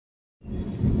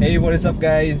Hey, what is up,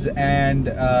 guys? And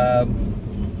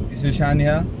this is Ishan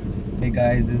here. Hey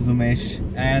guys, this is Umesh.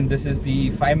 And this is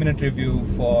the 5-minute review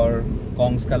for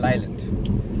Kong Skull Island.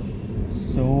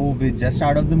 So we just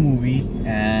out of the movie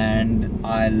and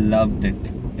I loved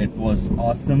it. It was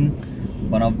awesome.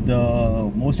 One of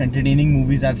the most entertaining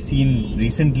movies I've seen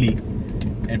recently.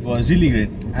 It was really great.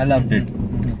 I loved it.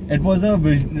 It was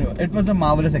a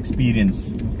marvelous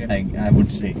experience. Okay. I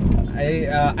would say.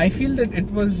 I feel that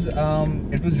it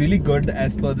was really good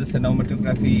as per the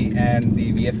cinematography and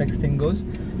the VFX thing goes.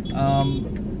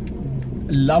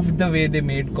 Loved the way they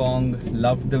made Kong.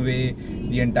 Loved the way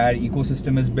the entire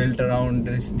ecosystem is built around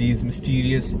these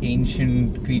mysterious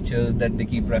ancient creatures that they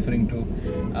keep referring to.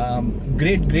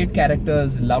 Great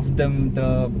characters. Loved them.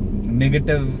 The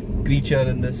negative creature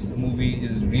in this movie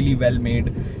is really well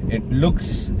made. It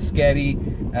looks scary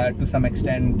to some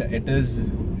extent. It is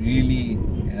really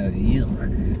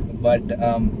but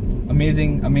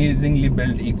amazingly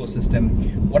built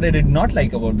ecosystem. What I did not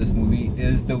like about this movie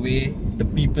is the way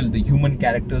the human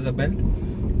characters are built.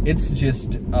 It's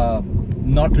just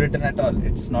not written at all.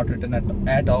 It's not written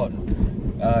at all.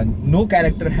 No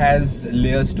character has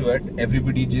layers to it.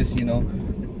 Everybody just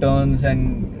turns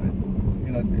and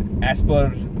as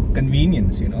per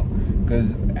convenience,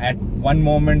 because at one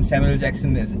moment Samuel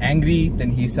Jackson is angry,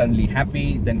 then he's suddenly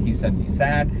happy, then he's suddenly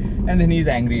sad, and then he's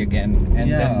angry again,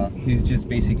 and then he's just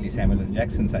basically Samuel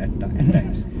Jackson at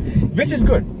times, which is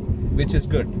good.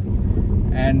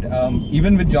 And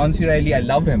even with John C. Reilly, I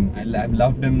love him. I've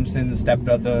loved him since Step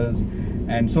Brothers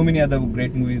and so many other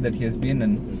great movies that he has been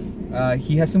in.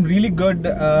 He has some really good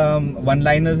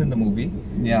one-liners in the movie.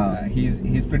 Yeah,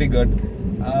 he's pretty good.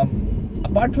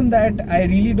 Apart from that, I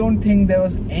really don't think there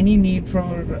was any need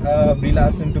for Brie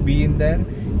Larson to be in there.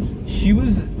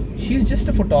 She's just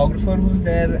a photographer who's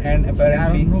there, and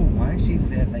apparently I don't know why she's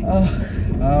there.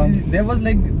 There was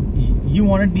you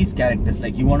wanted these characters,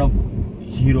 you want a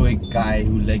heroic guy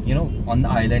who on the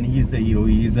island he's the hero.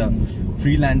 He's a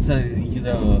freelancer. He's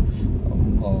a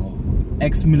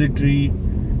ex-military,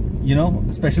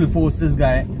 special forces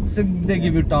guy. So they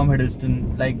give you Tom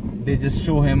Hiddleston. They just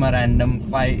show him a random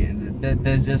fight.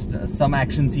 There's just some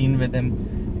action scene with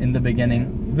him in the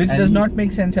beginning, which does not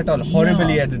make sense at all.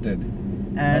 Horribly edited.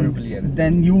 And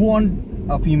then you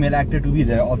want a female actor to be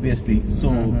there, obviously.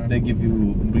 So they give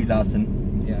you Brie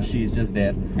Larson. Yeah. She's just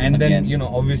there. And again, then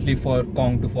obviously for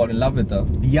Kong to fall in love with her.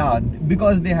 Yeah,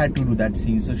 because they had to do that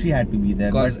scene, so she had to be there.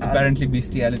 Because apparently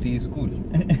bestiality is cool.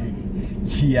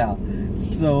 Yeah.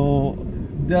 So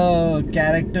the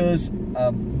characters,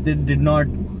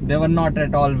 they were not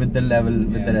at all with the level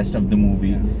with the rest of the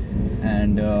movie.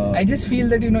 And I just feel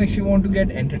that if you want to get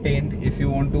entertained, if you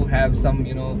want to have some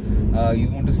you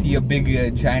want to see a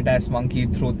big giant ass monkey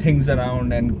throw things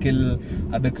around and kill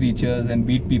other creatures and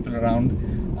beat people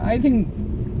around, I think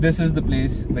this is the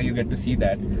place where you get to see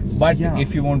that. But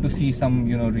if you want to see some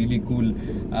really cool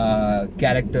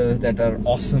characters that are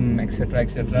awesome, etc.,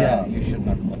 you should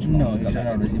not watch. No, you should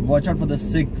not. Watch out for the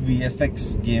sick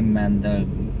VFX game, man. The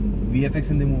VFX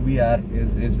in the movie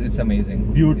it's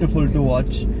amazing, beautiful to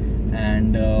watch.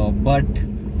 And but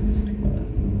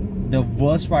the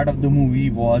worst part of the movie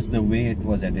was the way it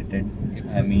was edited.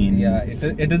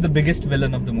 It is the biggest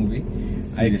villain of the movie.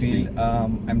 Seriously. I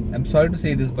feel I'm sorry to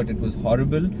say this, but it was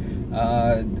horrible.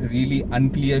 Really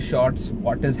unclear shots.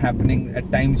 What is happening?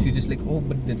 At times you just you're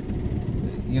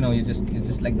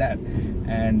just like that.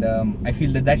 And I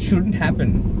feel that shouldn't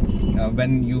happen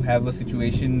when you have a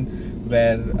situation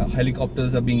where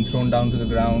helicopters are being thrown down to the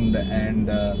ground and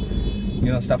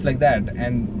stuff like that,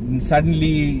 and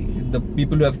suddenly the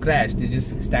people who have crashed, they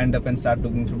just stand up and start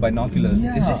looking through binoculars.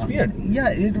 It's just weird. Yeah,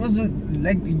 it was a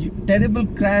terrible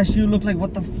crash. You look like,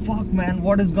 what the fuck, man,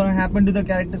 what is gonna happen to the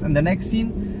characters? And the next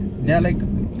scene, they're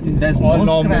there's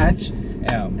no scratch.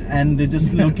 Yeah, and they're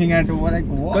just looking at what?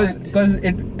 Because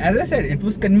it, as I said, it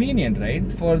was convenient,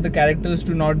 right, for the characters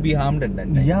to not be harmed at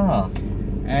that time. Yeah.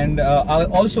 And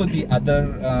also the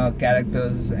other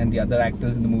characters and the other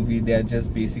actors in the movie, they are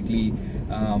just basically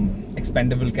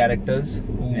expendable characters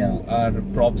who are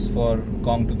props for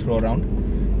Kong to throw around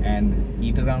and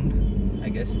eat around, I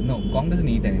guess. No, Kong doesn't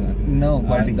eat anyone. No,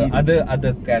 but the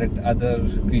other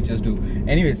creatures do.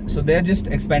 Anyways, so they're just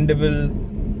expendable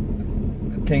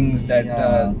things that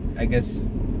I guess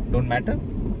don't matter.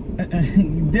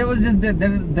 There was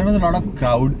a lot of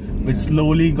crowd which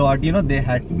slowly got, they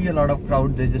had to be a lot of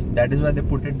crowd. That is why they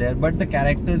put it there. But the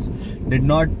characters did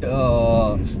not,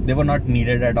 they were not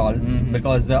needed at all,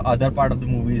 because the other part of the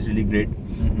movie is really great.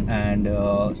 And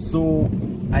so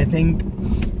I think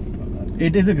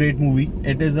it is a great movie.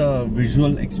 It is a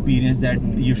visual experience that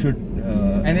you should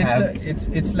and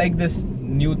it's like this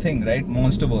new thing, right?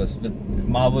 Monsterverse with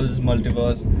Marvel's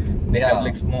multiverse. They have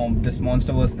like this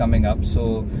Monsterverse coming up,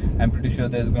 so I'm pretty sure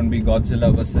there's going to be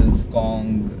Godzilla versus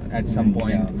Kong at some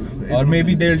point, or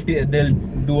maybe they'll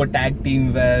do a tag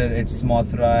team where it's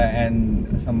Mothra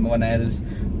and someone else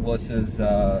versus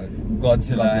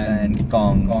Godzilla and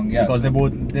Kong. Yeah, because so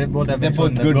they're both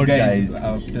good guys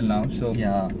up till now. So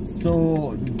yeah,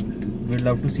 so we'd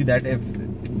love to see that if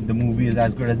the movie is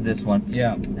as good as this one.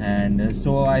 Yeah, and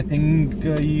so I think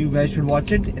you guys should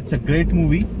watch it. It's a great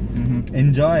movie.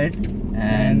 Enjoy it,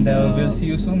 and we'll see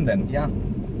you soon then. Yeah.